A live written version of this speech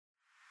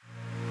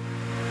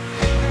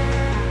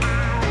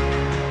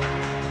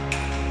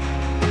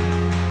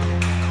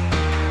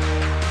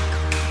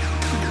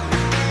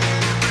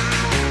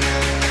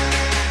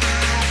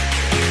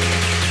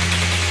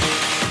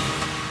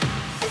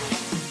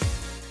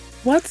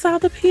What's all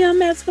the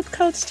PMS with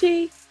Coach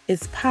G?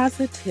 It's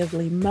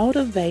positively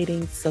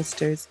motivating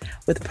sisters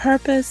with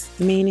purpose,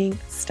 meaning,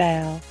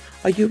 style.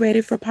 Are you ready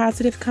for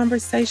positive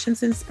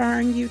conversations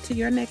inspiring you to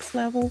your next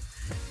level?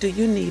 Do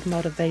you need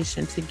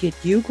motivation to get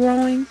you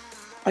growing?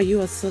 Are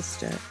you a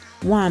sister,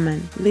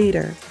 woman,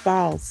 leader,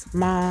 boss,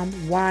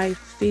 mom, wife,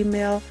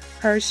 female,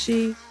 her,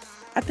 she?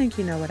 I think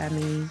you know what I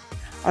mean.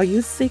 Are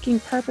you seeking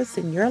purpose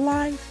in your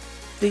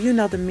life? Do you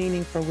know the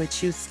meaning for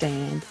which you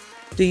stand?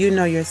 Do you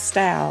know your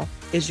style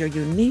is your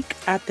unique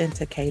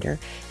authenticator?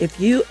 If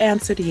you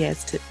answered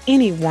yes to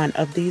any one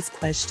of these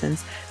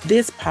questions,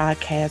 this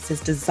podcast is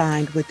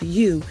designed with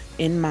you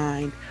in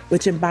mind,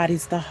 which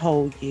embodies the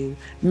whole you,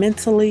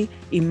 mentally,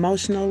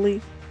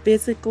 emotionally,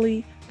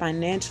 physically,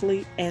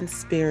 financially, and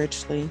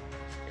spiritually.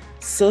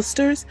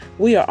 Sisters,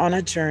 we are on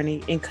a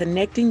journey in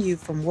connecting you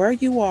from where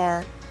you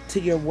are to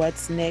your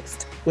what's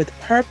next with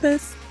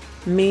purpose,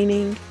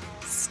 meaning,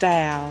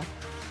 style,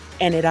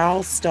 and it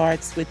all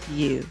starts with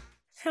you.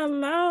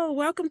 Hello,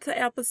 welcome to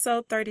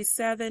episode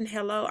 37.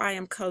 Hello, I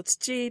am Coach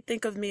G.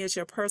 Think of me as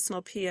your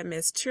personal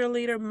PMS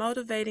cheerleader,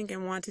 motivating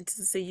and wanting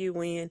to see you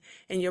win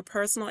in your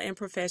personal and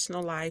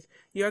professional life,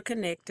 your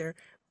connector,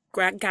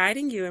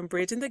 guiding you and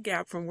bridging the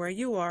gap from where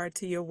you are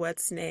to your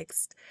what's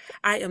next.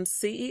 I am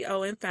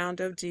CEO and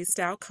founder of G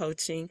Style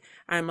Coaching.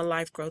 I am a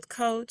life growth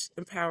coach,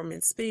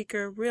 empowerment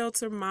speaker,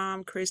 realtor,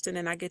 mom, Christian,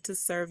 and I get to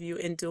serve you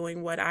in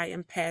doing what I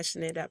am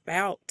passionate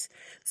about.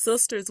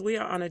 Sisters, we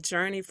are on a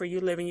journey for you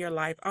living your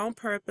life on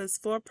purpose,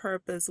 for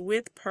purpose,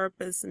 with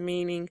purpose,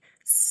 meaning,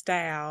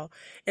 style.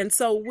 And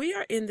so we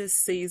are in this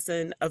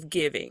season of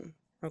giving,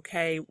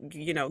 okay?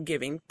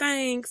 Giving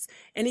thanks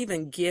and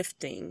even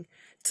gifting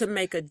to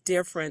make a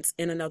difference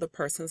in another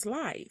person's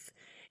life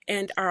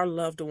and our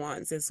loved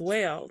ones as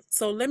well.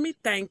 So let me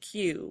thank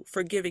you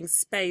for giving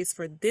space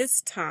for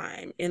this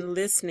time in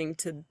listening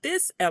to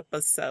this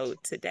episode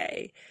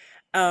today.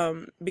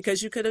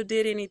 Because you could have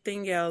did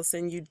anything else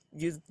and you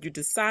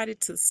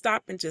decided to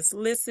stop and just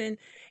listen.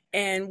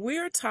 And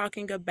we're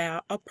talking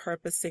about a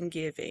purpose in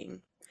giving.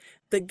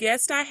 The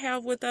guest I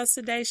have with us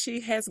today,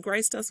 she has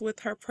graced us with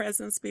her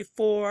presence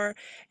before.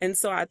 And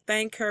so I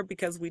thank her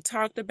because we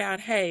talked about,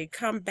 hey,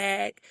 come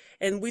back.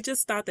 And we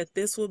just thought that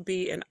this would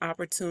be an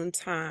opportune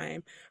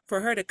time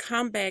for her to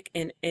come back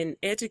and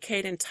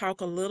educate and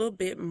talk a little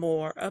bit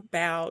more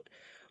about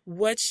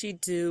what she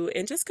do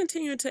and just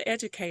continue to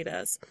educate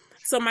us.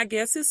 So my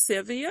guest is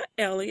Sylvia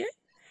Elliott.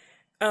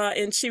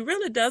 And she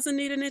really doesn't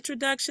need an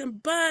introduction,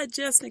 but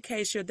just in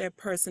case you're that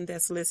person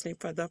that's listening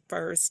for the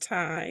first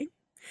time,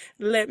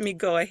 let me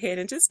go ahead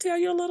and just tell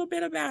you a little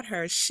bit about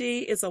her.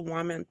 She is a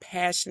woman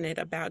passionate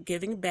about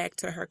giving back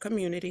to her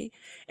community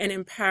and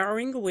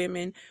empowering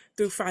women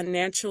through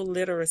financial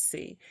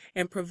literacy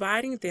and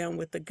providing them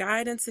with the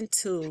guidance and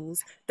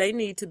tools they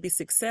need to be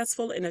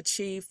successful and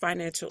achieve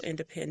financial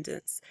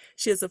independence.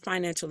 She is a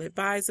financial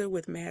advisor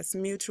with Mass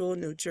Mutual,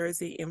 New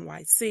Jersey,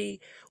 NYC,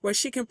 where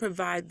she can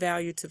provide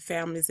value to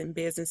families and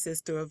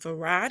businesses through a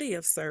variety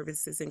of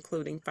services,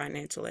 including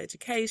financial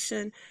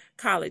education,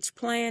 college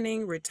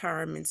planning,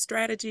 retirement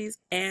strategies,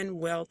 and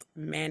wealth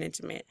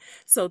management.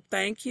 So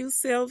thank you,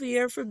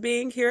 Sylvia, for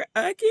being here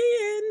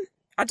again.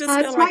 I just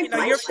feel It's like,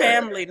 my you're pleasure.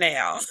 family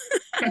now.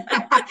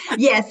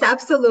 Yes,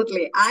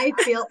 absolutely. I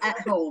feel at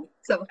home.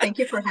 So thank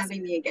you for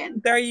having me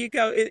again. There you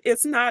go.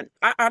 It's not,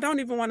 I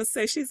don't even want to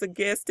say she's a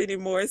guest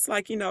anymore. It's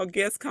like, a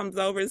guest comes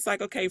over. It's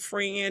like, okay,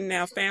 friend,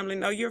 now family.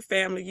 No, you're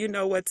family. You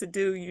know what to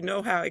do. You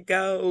know how it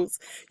goes.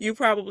 You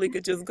probably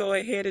could just go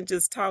ahead and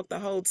just talk the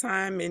whole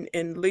time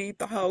and lead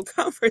the whole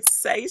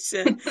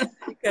conversation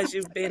because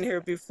you've been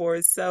here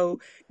before. So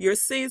you're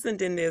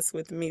seasoned in this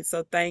with me.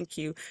 So thank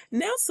you.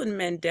 Nelson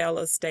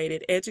Mandela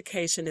stated,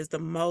 education is the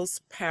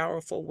most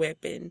powerful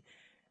weapon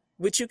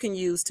which you can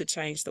use to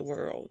change the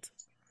world.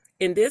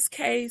 In this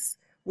case,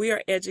 we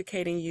are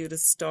educating you to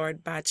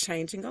start by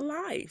changing a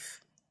life.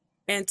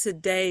 And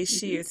today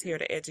she Mhm. is here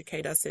to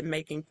educate us in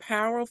making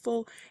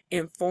powerful,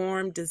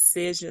 informed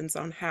decisions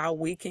on how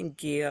we can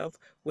give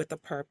with a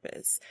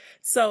purpose.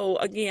 So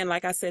again,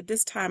 like I said,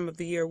 this time of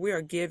the year, we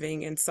are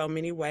giving in so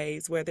many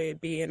ways, whether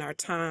it be in our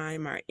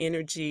time, our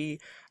energy,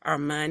 our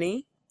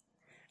money.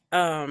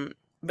 Um,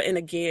 and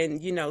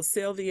again,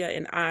 Sylvia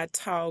and I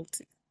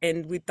talked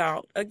and we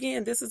thought,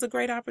 again, this is a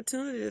great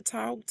opportunity to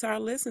talk to our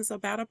listeners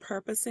about a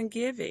purpose in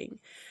giving.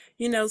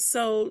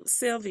 So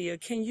Sylvia,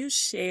 can you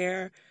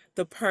share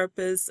the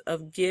purpose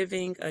of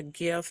giving a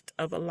gift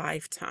of a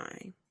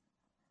lifetime?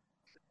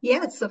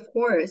 Yes, of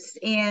course.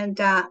 And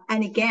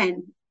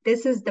again,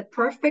 this is the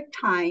perfect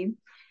time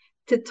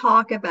to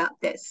talk about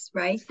this,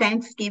 right?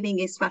 Thanksgiving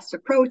is fast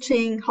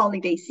approaching,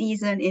 holiday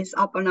season is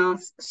up on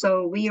us.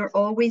 So we are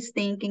always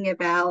thinking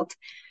about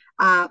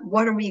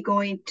what are we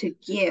going to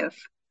give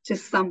to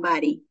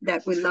somebody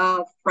that we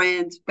love,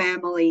 friends,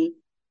 family,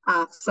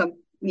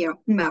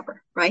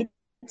 whomever, right?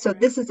 So Right.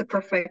 this is the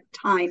perfect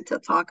time to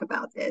talk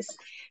about this.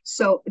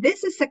 So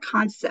this is a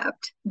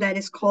concept that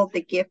is called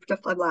the gift of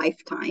a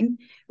lifetime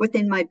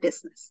within my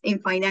business in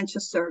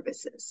financial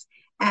services.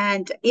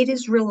 And it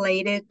is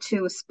related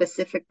to a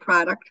specific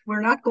product. We're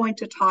not going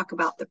to talk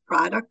about the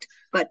product,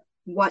 but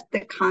what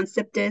the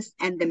concept is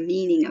and the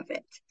meaning of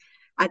it.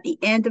 At the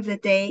end of the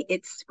day,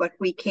 it's what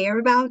we care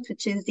about,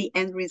 which is the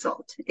end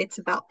result. It's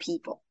about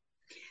people.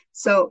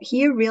 So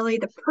here really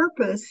the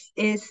purpose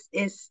is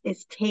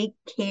take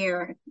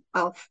care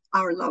of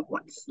our loved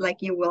ones,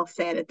 like you well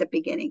said at the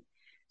beginning.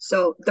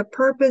 So the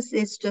purpose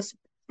is just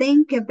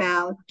think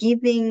about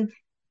giving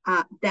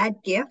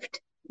that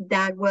gift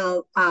that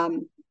will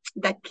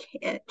that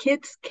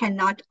kids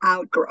cannot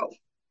outgrow,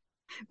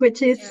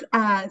 which Yeah. is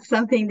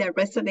something that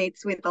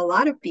resonates with a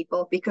lot of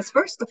people because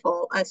first of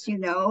all, as you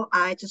know,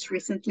 I just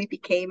recently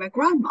became a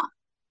grandma.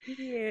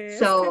 Yes,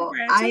 So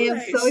I am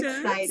so congratulations.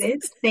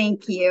 excited.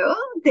 Thank you.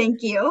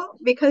 Thank you.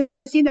 Because,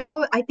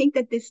 I think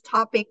that this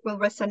topic will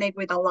resonate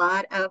with a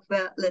lot of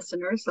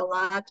listeners, a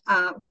lot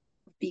of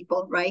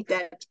people, right,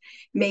 that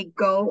may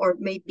go or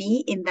may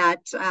be in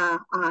that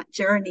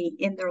journey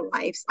in their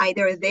lives.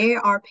 Either they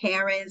are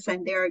parents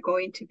and they're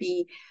going to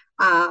be,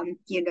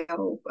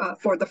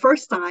 for the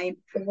first time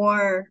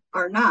or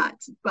are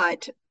not.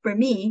 But for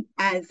me,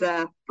 as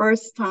a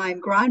first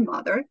time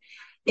grandmother,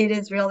 it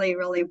is really,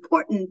 really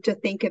important to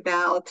think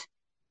about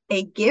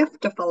a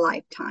gift of a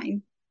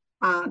lifetime.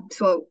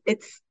 So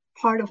it's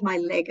part of my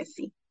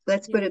legacy.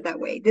 Let's put Yeah. it that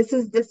way. This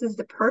is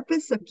the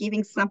purpose of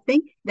giving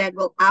something that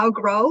will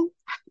outgrow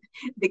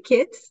the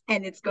kids,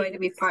 and it's going to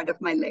be Yes. part of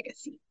my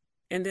legacy.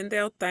 And then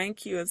they'll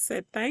thank you and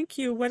say, thank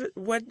you. We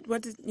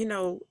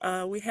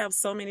have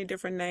so many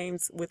different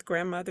names with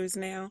grandmothers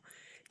now.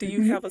 Do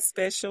you Mhm. have a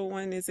special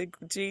one? Is it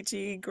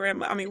Gigi,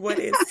 grandma? I mean, what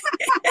is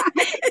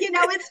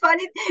It's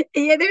funny.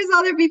 Yeah, there's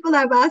other people that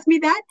have asked me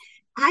that.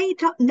 I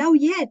don't know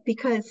yet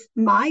because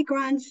my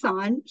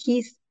grandson,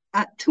 he's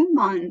 2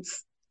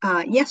 months.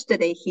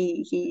 Yesterday,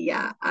 he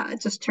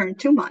just turned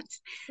 2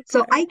 months.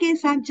 So Okay. I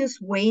guess I'm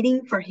just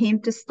waiting for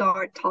him to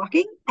start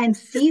talking and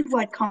see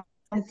what comes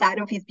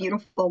out of his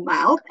beautiful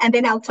mouth, and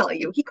then I'll tell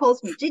you. He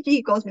calls me Gigi.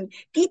 He calls me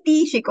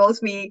Titi. She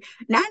calls me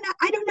Nana.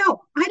 I don't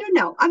know. I don't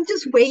know. I'm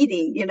just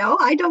waiting.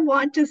 I don't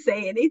want to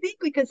say anything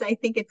because I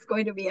think it's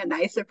going to be a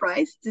nice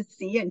surprise to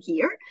see and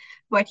hear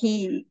what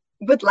he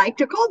would like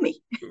to call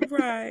me.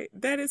 Right.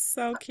 That is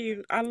so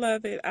cute. I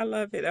love it. I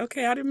love it.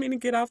 Okay, I didn't mean to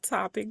get off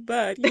topic,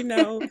 but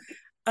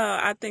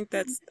I think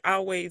that's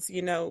always,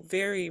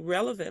 very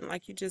relevant.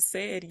 Like you just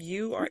said,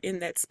 you are in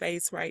that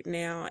space right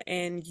now,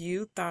 and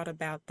you thought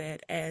about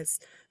that as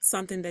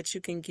something that you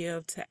can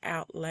give to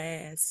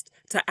outlast,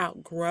 to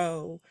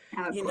outgrow,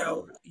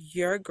 Outgrow.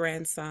 your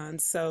grandson.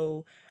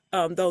 So,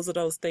 those are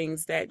those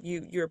things that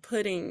you're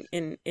putting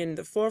in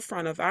the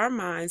forefront of our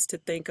minds to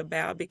think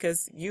about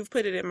because you've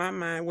put it in my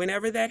mind.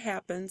 Whenever that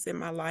happens in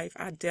my life,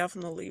 I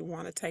definitely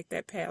want to take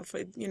that path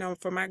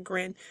for my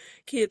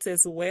grandkids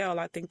as well.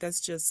 I think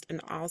that's just an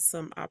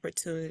awesome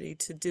opportunity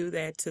to do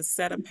that, to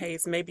set a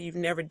pace. Maybe you've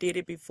never did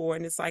it before,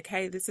 and it's like,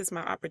 hey, this is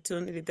my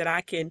opportunity that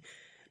I can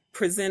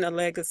present a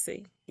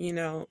legacy,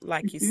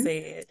 like you Mm-hmm.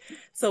 said.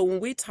 So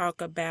when we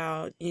talk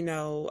about,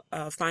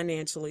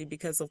 financially,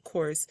 because of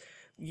course,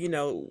 you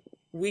know,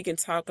 we can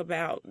talk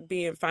about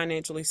being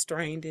financially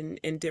strained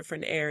in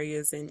different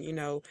areas. And,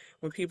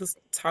 when people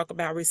talk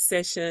about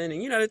recession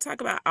and, they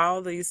talk about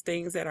all these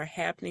things that are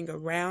happening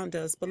around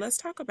us. But let's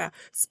talk about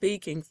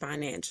speaking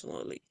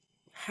financially.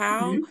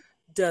 How Mm-hmm.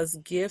 does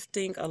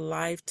gifting a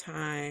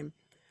lifetime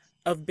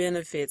of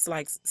benefits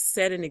like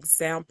set an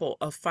example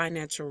of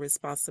financial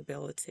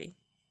responsibility?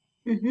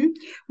 Mm-hmm.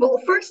 Well,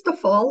 first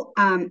of all,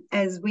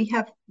 as we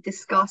have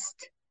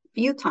discussed a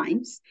few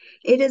times,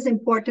 it is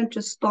important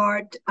to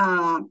start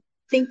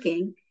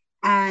thinking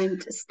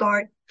and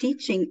start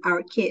teaching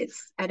our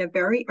kids at a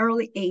very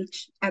early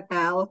age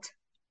about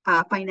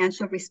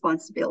financial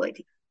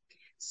responsibility.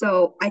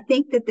 So I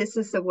think that this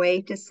is a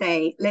way to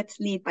say, let's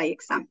lead by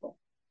example.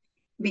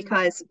 Mm.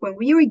 Because when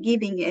we are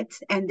giving it,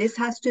 and this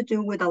has to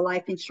do with a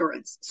life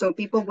insurance, so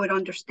people would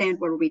understand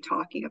what we're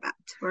talking about.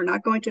 We're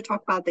not going to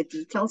talk about the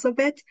details of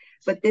it,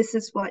 but this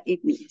is what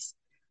it means.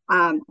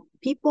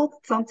 People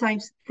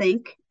sometimes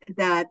think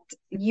that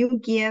you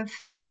give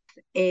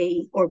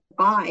or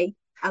buy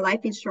a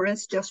life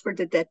insurance just for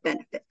the death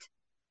benefit.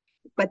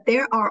 But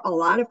there are a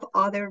lot of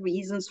other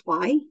reasons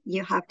why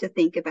you have to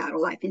think about a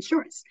life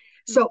insurance.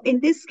 So Mhm. in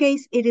this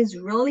case, it is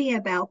really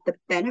about the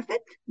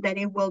benefit that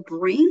it will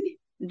bring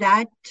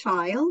that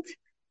child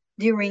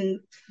during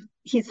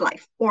his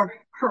life or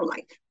her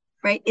life,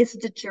 right? It's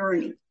the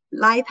journey.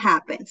 Life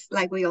happens,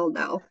 like we all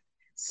know.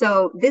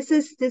 So this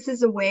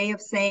is a way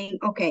of saying,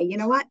 okay, you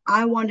know what?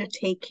 I want to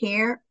take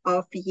care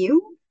of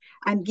you.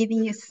 I'm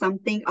giving you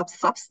something of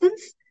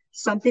substance,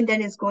 something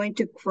that is going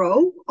to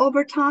grow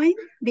over time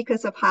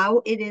because of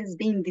how it is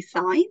being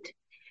designed.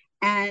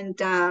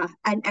 And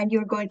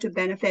you're going to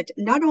benefit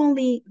not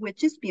only,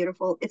 which is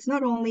beautiful, it's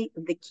not only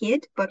the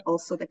kid, but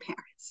also the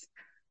parents.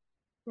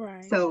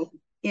 Right. So,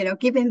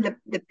 giving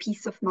the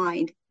peace of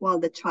mind while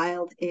the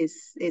child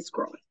is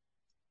growing.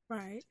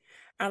 Right.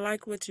 I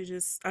like what you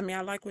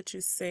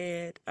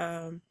said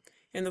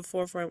in the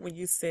forefront when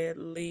you said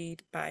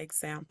lead by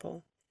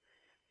example.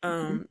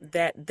 Mhm.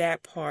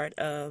 That part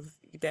of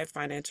that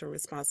financial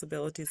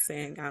responsibility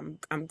saying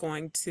I'm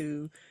going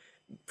to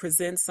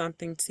present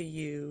something to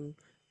you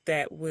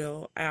that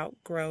will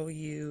outgrow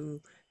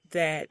you,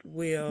 that Mhm.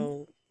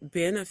 will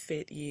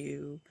benefit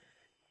you.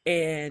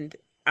 And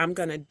I'm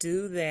going to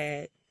do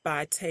that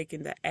by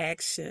taking the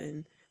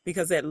action,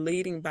 because that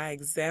leading by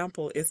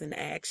example is an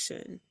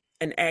action.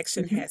 An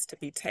action Mhm. has to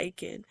be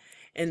taken.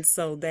 And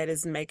so that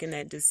is making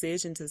that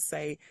decision to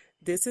say,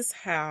 this is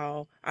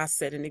how I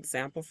set an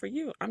example for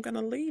you. I'm going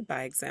to lead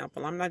by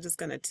example. I'm not just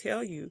going to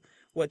tell you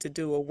what to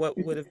do or what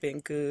would have been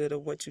good or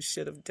what you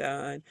should have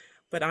done,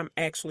 but I'm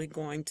actually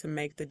going to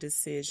make the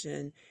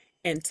decision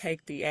and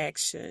take the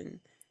action.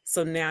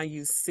 So now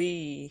you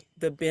see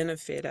the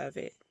benefit of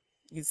it.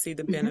 You see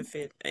the Mhm.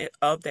 benefit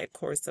of that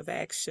course of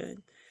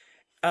action.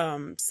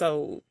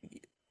 So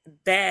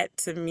that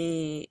to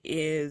me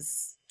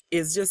is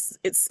just,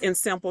 it's in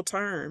simple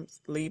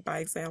terms, lead by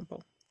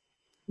example.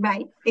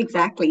 Right,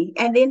 exactly.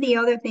 And then the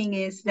other thing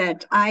is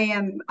that I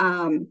am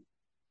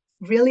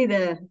really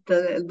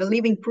the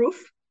living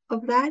proof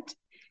of that,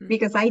 Mm.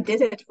 because I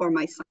did it for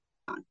my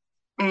son.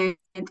 And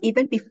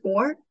even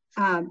before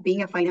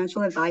being a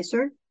financial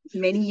advisor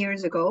many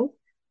years ago,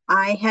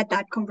 I had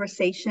that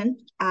conversation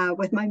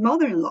with my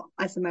mother-in-law,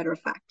 as a matter of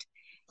fact.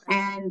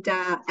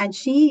 And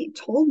she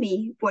told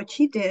me what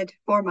she did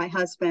for my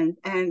husband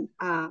and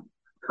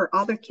her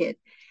other kid.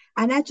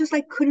 And I just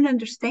like couldn't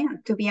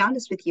understand, to be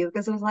honest with you,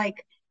 because I was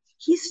like,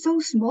 he's so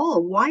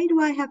small. Why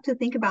do I have to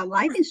think about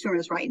life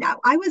insurance right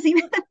now? I was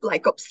even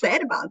like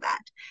upset about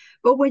that.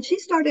 But when she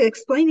started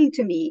explaining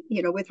to me,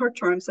 with her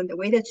terms and the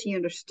way that she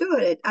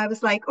understood it, I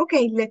was like,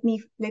 okay, let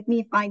me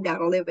find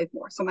out a little bit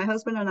more. So my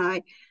husband and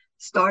I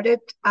started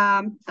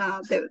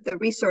the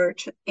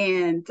research,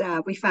 and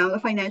we found a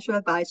financial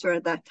advisor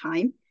at that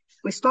time.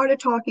 We started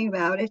talking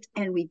about it,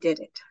 and we did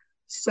it.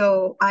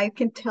 So I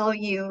can tell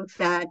you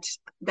that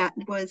that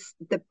was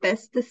the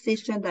best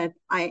decision that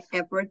I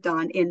ever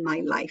done in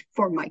my life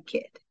for my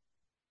kid.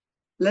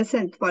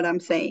 Listen to what I'm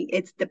saying.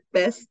 It's the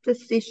best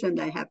decision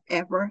I have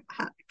ever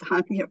have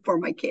done here for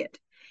my kid.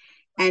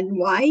 And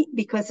why?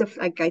 Because of,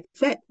 like I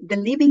said, the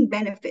living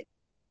benefits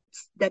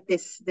that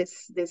this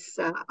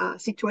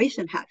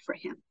situation had for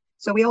him.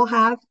 So we all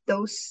have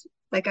those,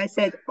 like I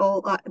said,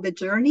 all the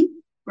journey,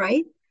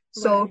 right?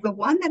 So Right. the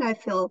one that I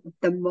feel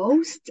the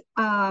most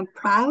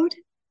proud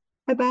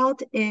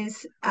about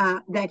is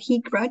that he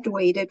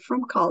graduated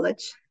from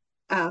college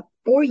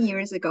 4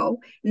 years ago,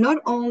 not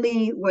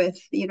only with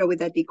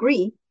a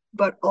degree,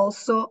 but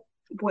also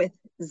with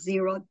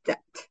zero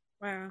debt.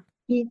 Wow.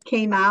 He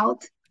came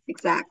out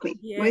exactly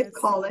with Yes.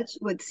 college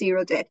with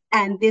zero debt,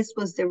 and this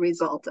was the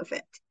result of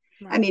it.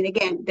 I Right. mean,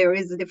 again, there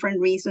is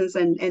different reasons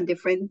and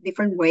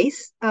different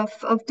ways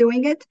of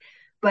doing it,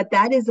 but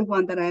that is the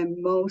one that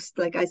I'm most,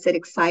 like I said,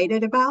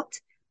 excited about,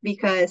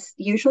 because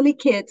usually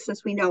kids,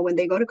 as we know, when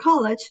they go to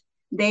college,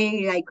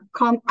 they like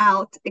come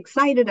out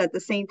excited at the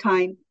same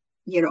time,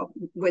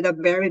 with a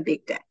very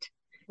big debt.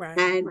 Right.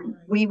 And Right.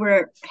 we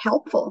were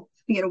helpful.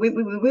 We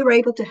were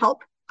able to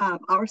help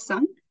our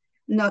son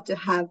not to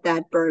have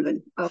that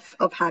burden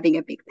of having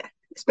a big debt.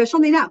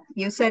 Especially now,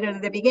 you said it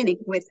at the beginning,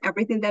 with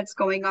everything that's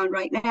going on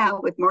right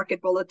now with market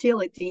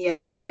volatility and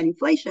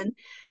inflation,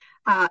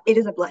 it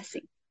is a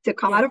blessing to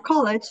come Yeah. out of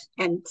college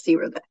and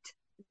zero debt.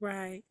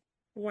 Right.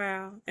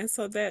 Wow. And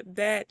so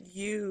that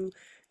you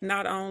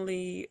not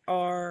only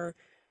are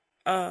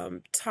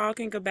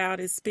talking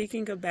about it,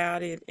 speaking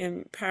about it,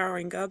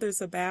 empowering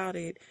others about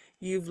it,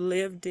 you've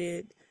lived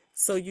it,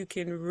 so you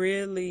can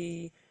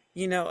really,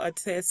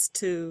 attest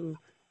to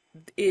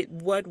it,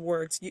 what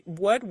works,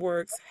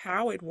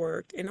 how it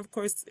worked. And of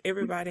course,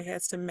 everybody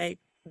has to make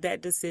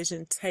that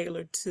decision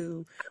tailored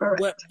to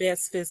what Correct.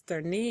 best fits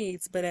their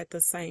needs. But at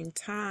the same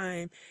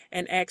time,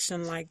 an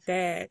action like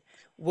that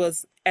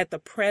was at the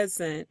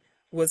present,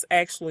 was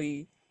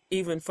actually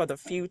even for the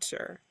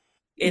future.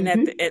 And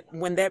Mm-hmm.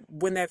 when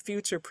that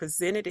future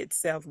presented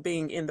itself,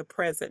 being in the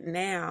present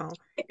now,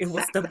 it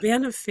was the Exactly.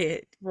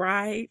 benefit,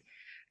 right?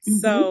 Mm-hmm.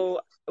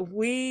 So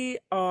we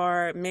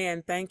are,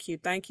 man, thank you,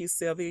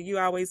 Sylvia. You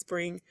always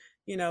bring,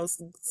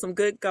 some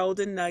good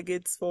golden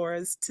nuggets for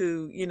us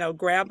to,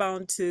 grab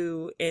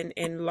onto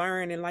and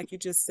learn. And like you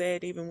just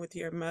said, even with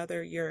your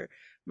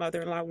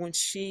mother-in-law, when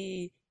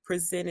she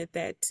presented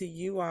that to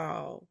you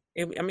all,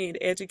 I mean,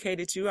 it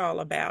educated you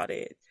all about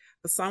it,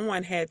 but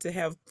someone had to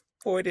have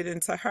poured it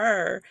into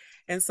her.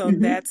 And so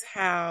Mm-hmm. that's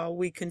how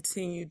we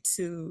continue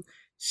to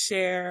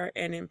share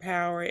and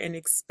empower and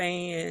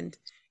expand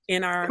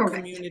in our Correct.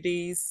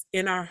 communities,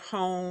 in our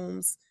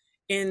homes,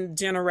 in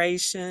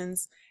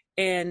generations.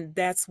 And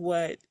that's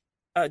what,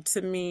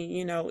 to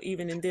me,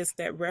 even in this,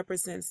 that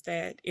represents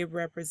that, it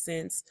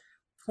represents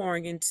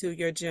pouring into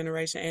your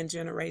generation and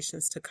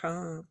generations to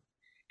come.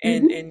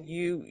 Mm-hmm. And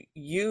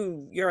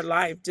your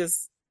life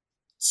just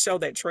show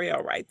that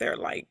trail right there,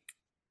 like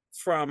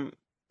from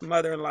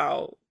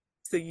mother-in-law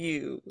to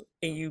you,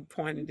 and you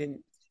pointed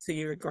in to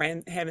your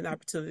having the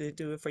opportunity to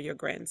do it for your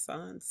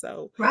grandson.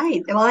 So,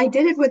 Right. Well, I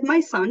did it with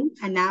my son,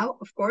 and now,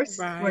 of course,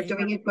 we're right.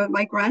 doing it with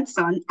my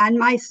grandson and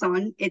my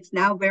son. It's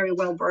now very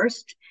well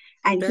versed,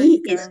 and There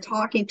he you is go.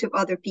 talking to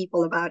other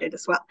people about it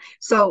as well.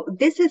 So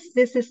this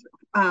is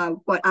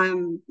what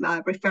I'm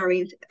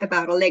referring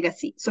about a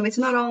legacy. So it's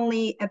not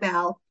only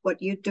about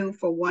what you do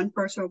for one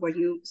person or what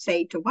you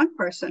say to one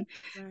person,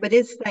 Right. but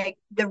it's like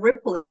the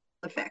ripple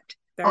effect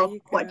There of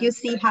you what you go.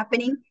 see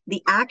happening,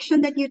 the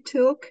action that you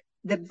took,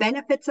 the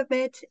benefits of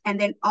it, and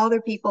then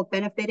other people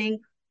benefiting,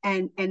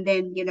 and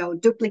then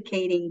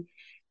duplicating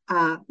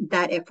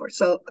that effort.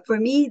 So for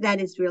me,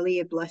 that is really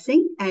a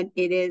blessing, and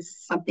it is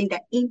something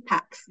that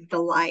impacts the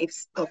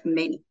lives of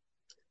many.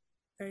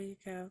 There you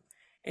go.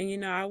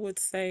 And I would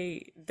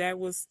say that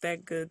was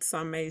that good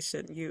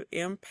summation. You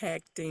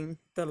impacting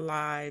the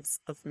lives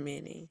of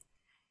many,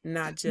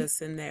 not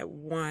just in that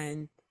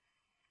one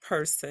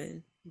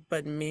person,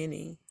 but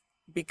many.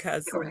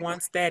 Because Correct.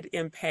 once that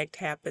impact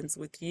happens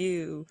with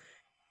you,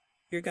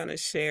 you're gonna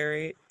share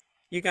it,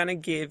 you're gonna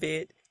give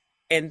it,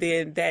 and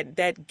then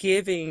that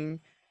giving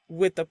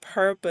with a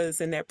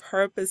purpose, and that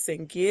purpose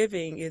in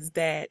giving is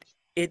that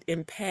it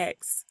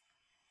impacts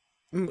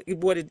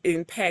what it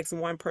impacts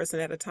one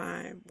person at a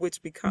time,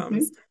 which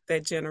becomes Hmm.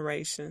 that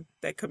generation,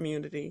 that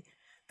community,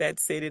 that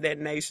city, that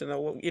nation,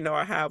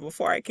 or however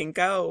far it can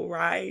go,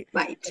 right?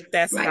 Right. But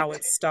that's Right. how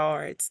it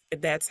starts.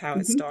 That's how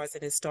it Hmm. starts,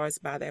 and it starts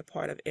by that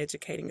part of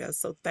educating us.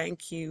 So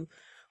thank you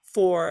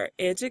for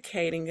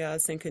educating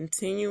us and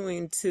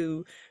continuing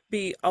to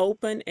be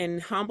open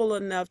and humble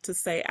enough to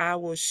say, I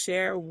will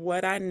share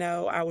what I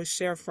know, I will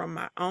share from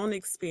my own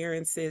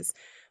experiences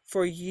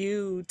for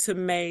you to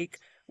make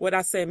what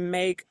I say,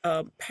 make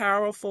a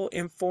powerful,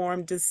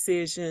 informed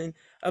decision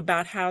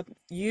about how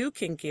you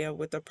can give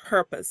with a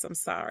purpose. I'm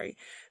sorry.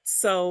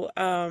 So,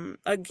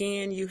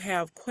 again, you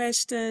have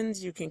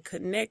questions, you can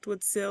connect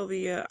with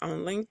Sylvia on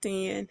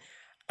LinkedIn.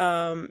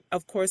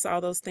 Of course,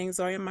 all those things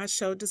are in my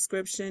show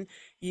description.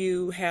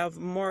 You have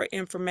more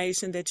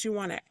information that you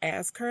want to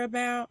ask her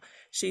about.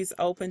 She's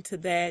open to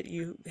that.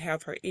 You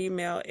have her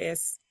email,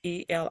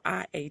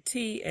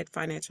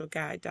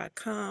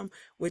 SELIAT@financialguide.com,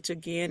 which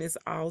again is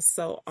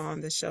also on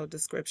the show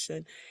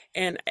description.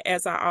 And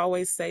as I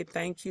always say,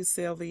 thank you,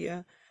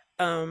 Sylvia.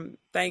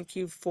 Thank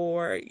you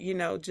for,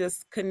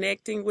 just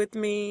connecting with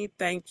me.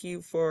 Thank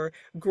you for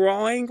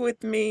growing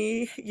with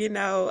me.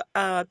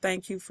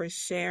 Thank you for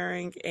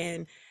sharing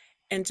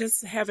and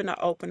just having an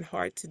open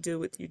heart to do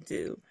what you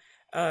do.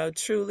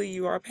 Truly,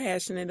 you are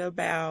passionate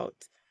about,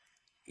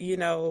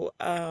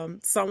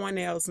 someone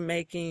else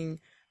making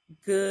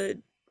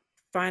good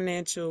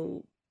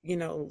financial,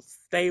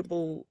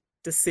 stable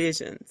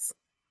decisions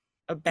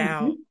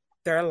about Hmm.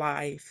 their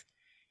life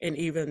and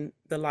even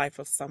the life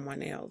of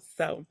someone else.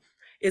 So,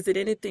 is it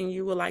anything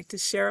you would like to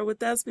share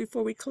with us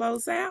before we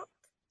close out?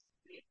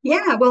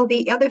 Yeah, well,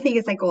 the other thing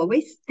is, like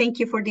always, thank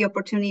you for the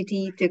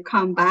opportunity to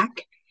come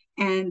back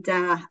and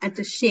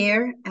to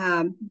share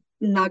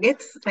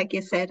nuggets, like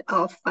you said,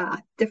 of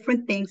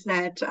different things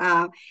that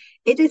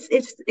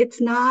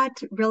it's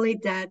not really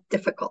that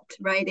difficult,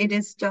 right? It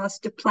is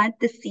just to plant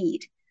the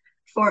seed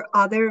for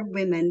other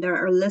women that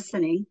are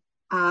listening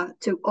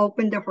to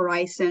open the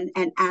horizon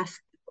and ask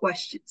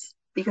questions.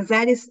 Because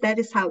that is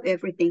how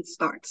everything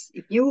starts.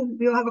 If you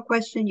have a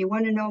question, you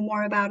want to know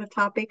more about a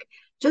topic,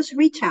 just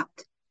reach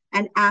out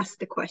and ask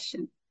the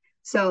question.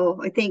 So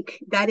I think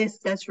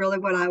that's really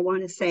what I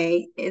want to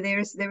say.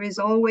 There is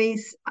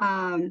always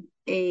an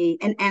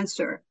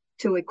answer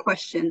to a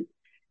question,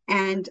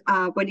 and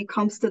when it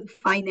comes to the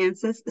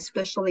finances,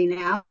 especially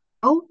now.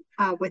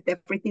 With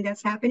everything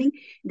that's happening,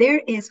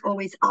 there is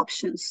always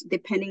options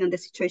depending on the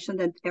situation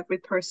that every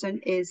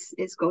person is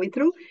going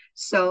through.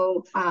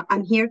 So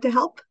I'm here to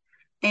help,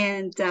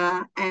 and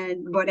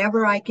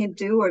whatever I can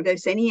do, or if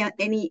there's any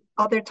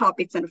other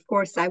topics, and of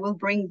course I will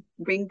bring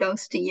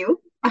those to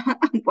you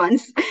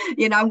once.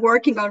 I'm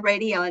working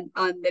already on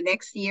the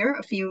next year.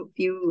 A few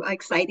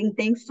exciting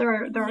things that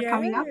are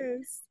coming up.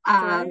 Yes,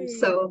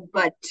 great.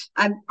 But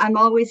I'm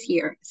always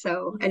here.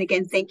 So, and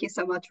again, Yes. thank you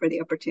so much for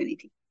the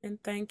opportunity. And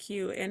thank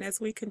you. And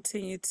as we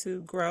continue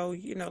to grow,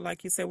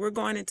 like you said, we're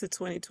going into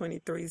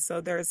 2023,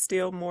 so there's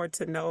still more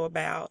to know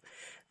about.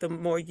 The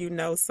more you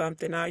know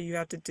something, all you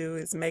have to do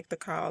is make the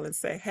call and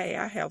say, hey,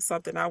 I have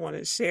something I want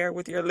to share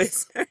with your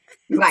listeners.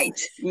 Right.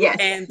 Yes.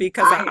 And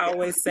because I I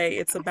always say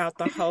it's about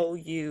the whole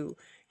you.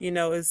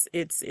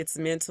 It's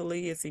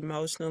mentally, it's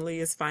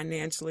emotionally, it's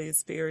financially, it's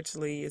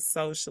spiritually, it's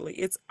socially.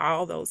 It's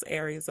all those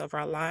areas of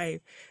our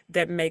life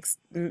that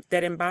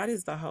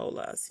embodies the whole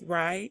us,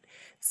 right?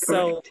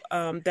 So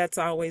correct. that's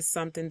always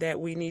something that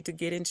we need to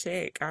get in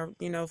check. Our,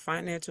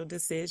 financial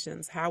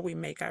decisions, how we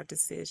make our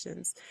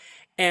decisions.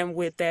 And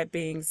with that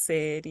being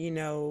said,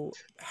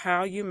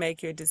 how you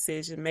make your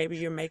decision, maybe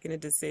you're making a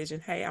decision,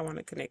 hey, I want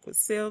to connect with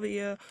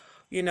Sylvia,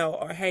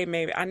 or hey,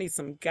 maybe I need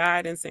some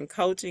guidance and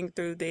coaching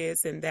through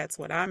this, and that's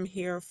what I'm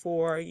here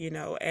for.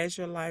 As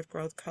your life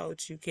growth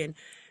coach, you can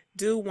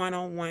do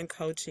one-on-one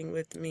coaching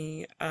with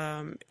me,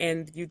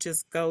 and you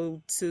just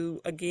go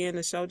to, again,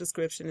 the show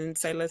description and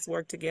say, let's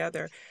work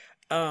together.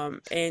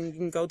 And you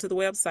can go to the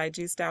website,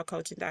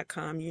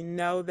 gstylecoaching.com. You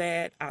know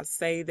that I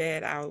say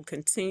that. I'll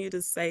continue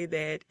to say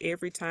that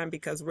every time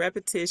because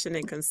repetition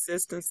and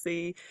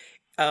consistency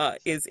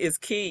is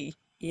key.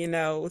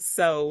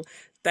 So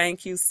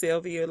Thank you,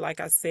 Sylvia. Like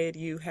I said,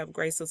 you have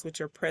graced us with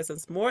your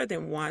presence more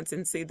than once,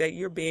 and see that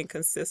you're being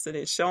consistent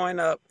and showing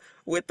up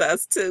with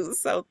us too.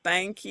 So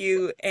thank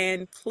you.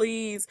 And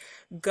please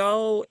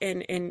go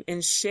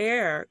and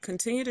share,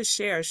 continue to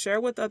share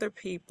with other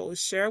people,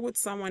 share with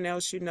someone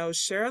else,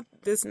 share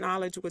this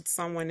knowledge with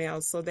someone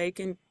else so they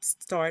can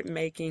start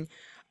making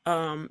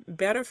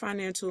better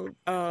financial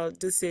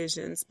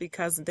decisions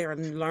because they're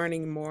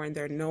learning more and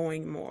they're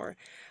knowing more.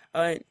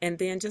 And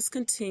then just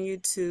continue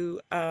to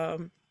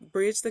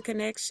bridge the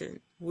connection.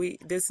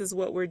 This is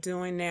what we're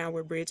doing now.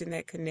 We're bridging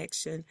that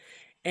connection.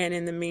 And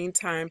in the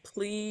meantime,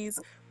 please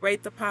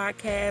rate the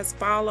podcast,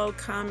 follow,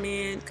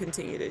 comment,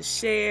 continue to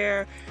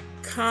share,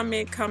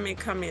 comment.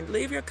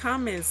 Leave your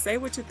comments. Say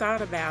what you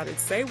thought about it.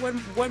 Say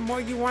what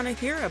more you want to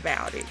hear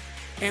about it.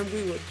 And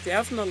we will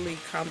definitely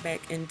come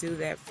back and do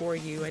that for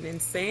you. And in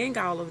saying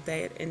all of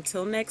that,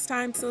 until next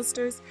time,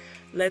 sisters,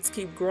 let's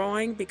keep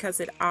growing because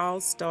it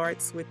all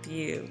starts with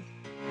you.